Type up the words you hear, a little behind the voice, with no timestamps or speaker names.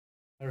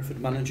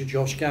Hereford Manager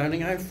Josh Gowling,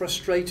 how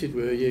frustrated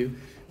were you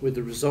with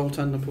the result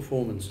and the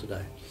performance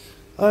today?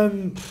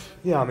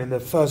 Yeah, I mean the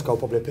first goal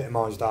probably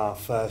epitomised our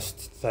first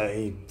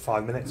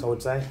 35 minutes, I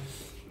would say.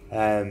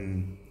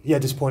 Yeah,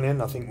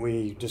 disappointing. I think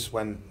we just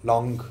went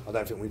long. I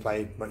don't think we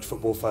played much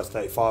football first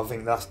 35. I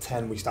think the last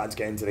 10 we started to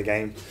get into the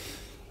game.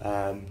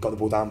 Got the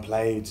ball down,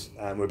 played,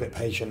 we're a bit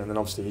patient, and then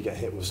obviously you get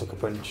hit with a sucker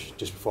punch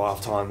just before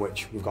half time,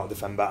 which we've got to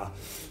defend better.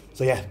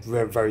 So yeah,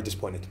 we're very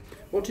disappointed.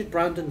 What did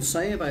Brandon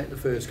say about the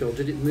first goal?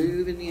 Did it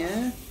move in the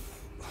air?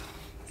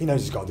 He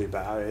knows he's got to do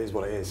better. It is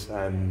what it is.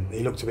 He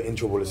looked a bit in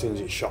trouble as soon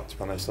as it shot, to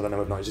be honest. I don't know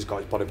whether or not he's just got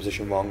his body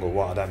position wrong or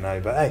what, I don't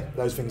know. But hey,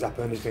 those things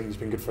happen. He's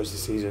been good for us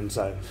this season,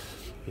 so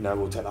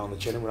we'll take that on the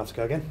chin and we'll have to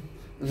go again.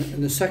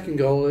 And the second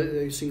goal,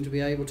 they seem to be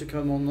able to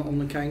come on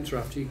the counter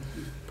after you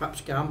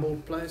perhaps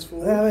gambled players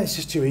forward. Yeah, it's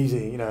just too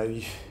easy.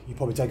 You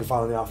probably take a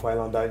foul on the halfway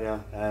line, don't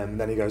you? And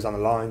then he goes down the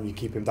line. You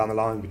keep him down the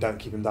line. We don't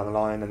keep him down the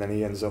line, and then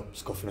he ends up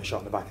scuffing a shot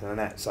in the back of the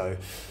net. So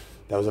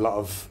there was a lot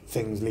of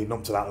things leading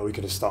up to that we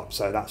could have stopped.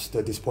 So that's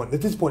the disappointing. The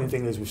disappointing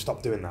thing is we've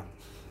stopped doing that,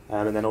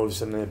 and then all of a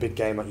sudden in a big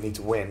game that you need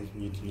to win,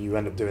 you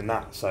end up doing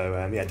that.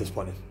 So yeah,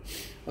 disappointing.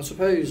 I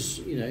suppose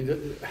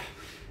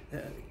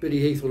Billy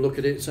Heath will look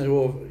at it and say,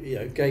 well,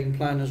 game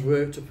plan has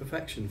worked to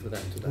perfection for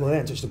them today. Well, they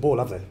haven't touched the ball,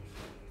 have they?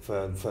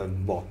 For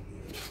what?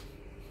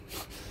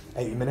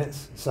 80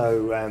 minutes.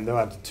 So they've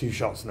had 2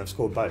 shots and they've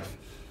scored both.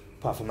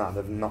 Apart from that,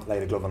 they've not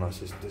laid a glove on us.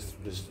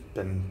 There's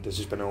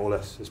just been all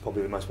this. It's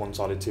probably the most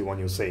one-sided 2-1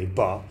 you'll see.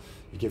 But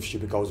you give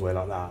stupid goals away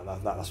like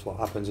that's what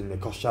happens in the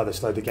Costa. They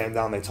slowed the game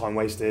down. They time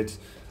wasted,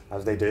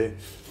 as they do,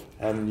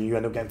 and you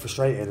end up getting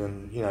frustrated.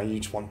 And you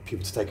just want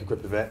people to take a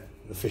grip of it,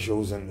 the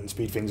officials, and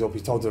speed things up. He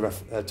told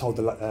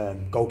the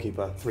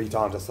goalkeeper 3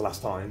 times. That's the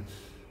last time,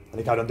 and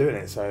he carried on doing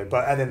it. So,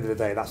 but at the end of the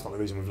day, that's not the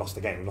reason we've lost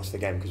the game. We've lost the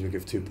game because we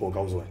give 2 poor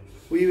goals away.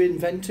 Were you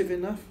inventive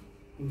enough?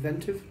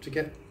 To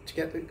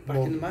get back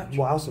in the match?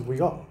 What else have we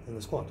got in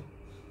the squad?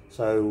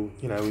 So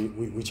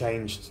we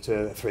changed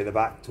to 3 at the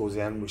back towards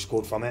the end. We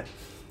scored from it,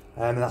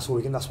 and that's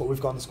what we've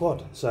got in the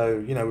squad.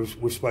 So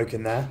we've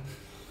spoken there.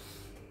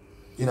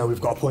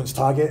 We've got a points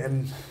target,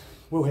 and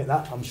we'll hit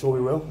that. I'm sure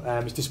we will.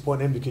 It's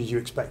disappointing because you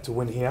expect to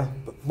win here,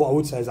 but what I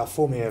would say is our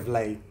form here of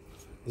late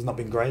has not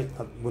been great.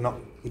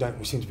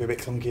 We seem to be a bit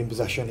clunky in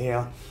possession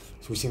here,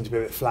 so we seem to be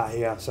a bit flat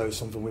here. So it's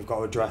something we've got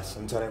to address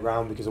and turn it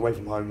around, because away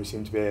from home we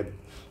seem to be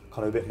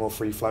kind of a bit more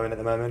free flowing at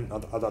the moment.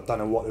 I don't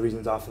know what the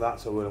reasons are for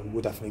that, so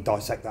we'll definitely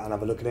dissect that and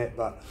have a look at it.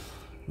 But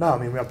no, I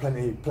mean we have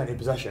plenty of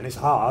possession. It's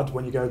hard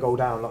when you go a goal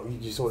down, like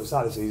you saw at the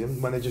start of the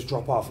season, when they just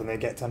drop off and they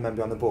get 10 men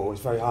behind the ball. It's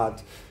very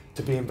hard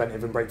to be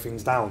inventive and break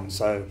things down.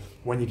 So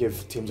when you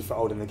give teams a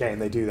foothold in the game,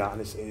 they do that,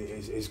 and it's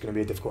going to be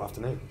a difficult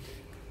afternoon.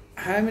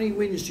 How many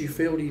wins do you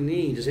feel you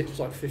need? Is it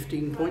like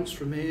 15 points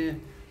from here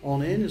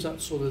on in? Is that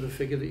sort of the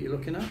figure that you're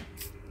looking at?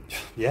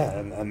 Yeah,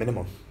 a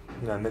minimum.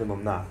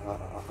 Minimum that.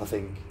 I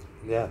think,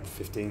 yeah,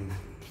 15,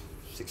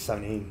 16,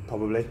 17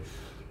 probably.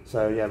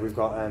 So yeah, we've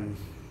got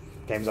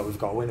games that we've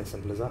got to win. As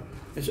simple as that.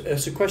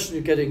 It's a question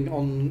of getting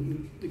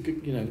on the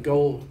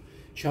goal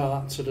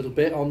charts a little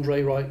bit.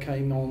 Andre Wright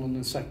came on in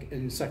the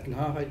second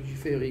half. How did you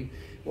feel?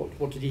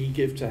 What did he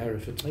give to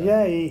Hereford today?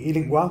 Yeah, he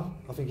linked well.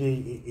 I think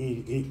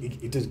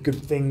he does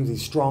good things.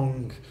 He's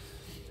strong.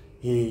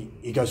 He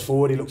goes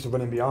forward. He looks to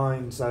running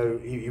behind. So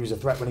he was a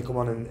threat when he came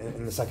on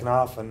in the second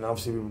half. And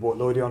obviously we brought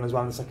Lloydie on as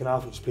well in the second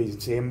half, which was pleasing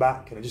to see him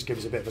back. And it just gives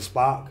us a bit of a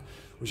spark,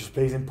 which was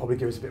pleasing. Probably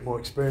give us a bit more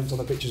experience on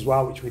the pitch as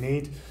well, which we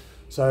need.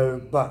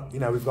 So, but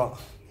we've got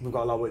a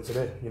lot of work to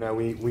do.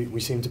 We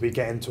seem to be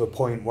getting to a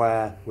point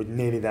where we're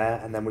nearly there,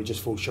 and then we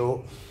just fall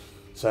short.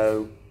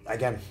 So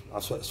again,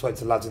 I swear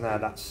to the lads in there,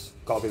 that's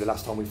got to be the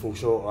last time we fall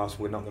short, or else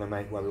we're not going to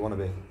make where we want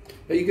to be.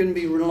 Are you going to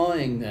be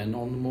relying then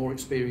on the more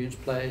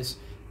experienced players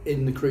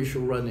in the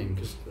crucial running?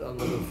 Because a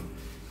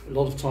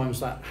lot of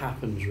times that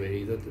happens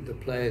really. The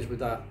players with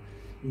that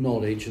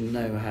knowledge and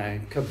know-how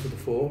come to the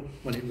fore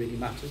when it really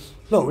matters.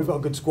 Look, we've got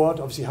a good squad.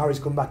 Obviously Harry's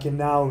come back in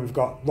now, and we've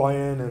got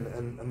Ryan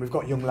and we've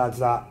got young lads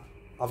that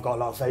I've got a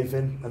lot of faith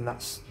in, and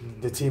that's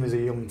the team is a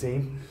young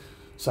team.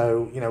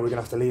 So we're going to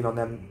have to lean on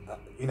them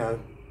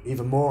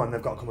even more, and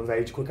they've got to come of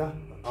age quicker.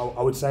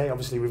 I would say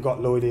obviously we've got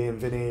Lloydie and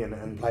Vinny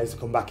and players to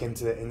come back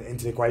into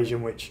the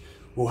equation, which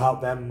will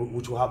help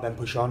them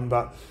push on.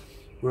 But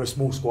we're a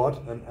small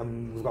squad,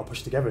 and we've got to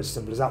push together. As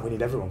simple as that. We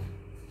need everyone.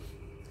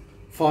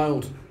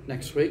 Filed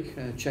next week,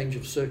 change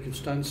of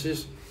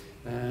circumstances,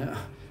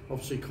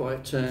 obviously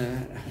quite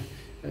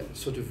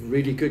sort of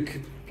really good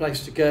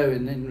place to go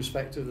in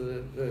respect of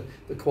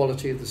the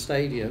quality of the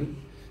stadium.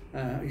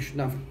 You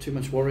shouldn't have too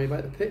much worry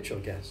about the pitch, I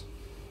guess.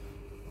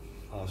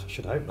 I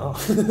should hope not.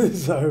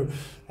 So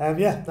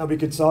yeah, that'll be a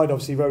good side.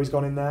 Obviously Rory's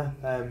gone in there.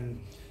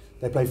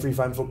 They play free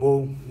flowing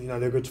football.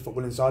 They're good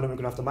football inside, and we're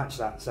going to have to match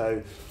that.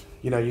 So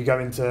you go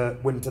into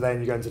win today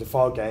and you go into the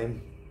Fylde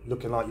game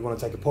looking like you want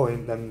to take a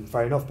point, then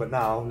fair enough. But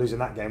now, losing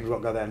that game, we've got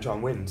to go there and try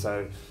and win.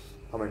 So,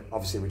 I mean,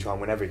 obviously we try and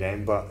win every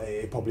game, but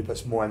it probably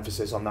puts more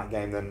emphasis on that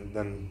game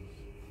than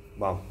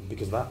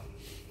because of that.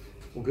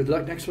 Well, good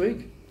luck next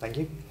week. Thank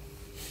you.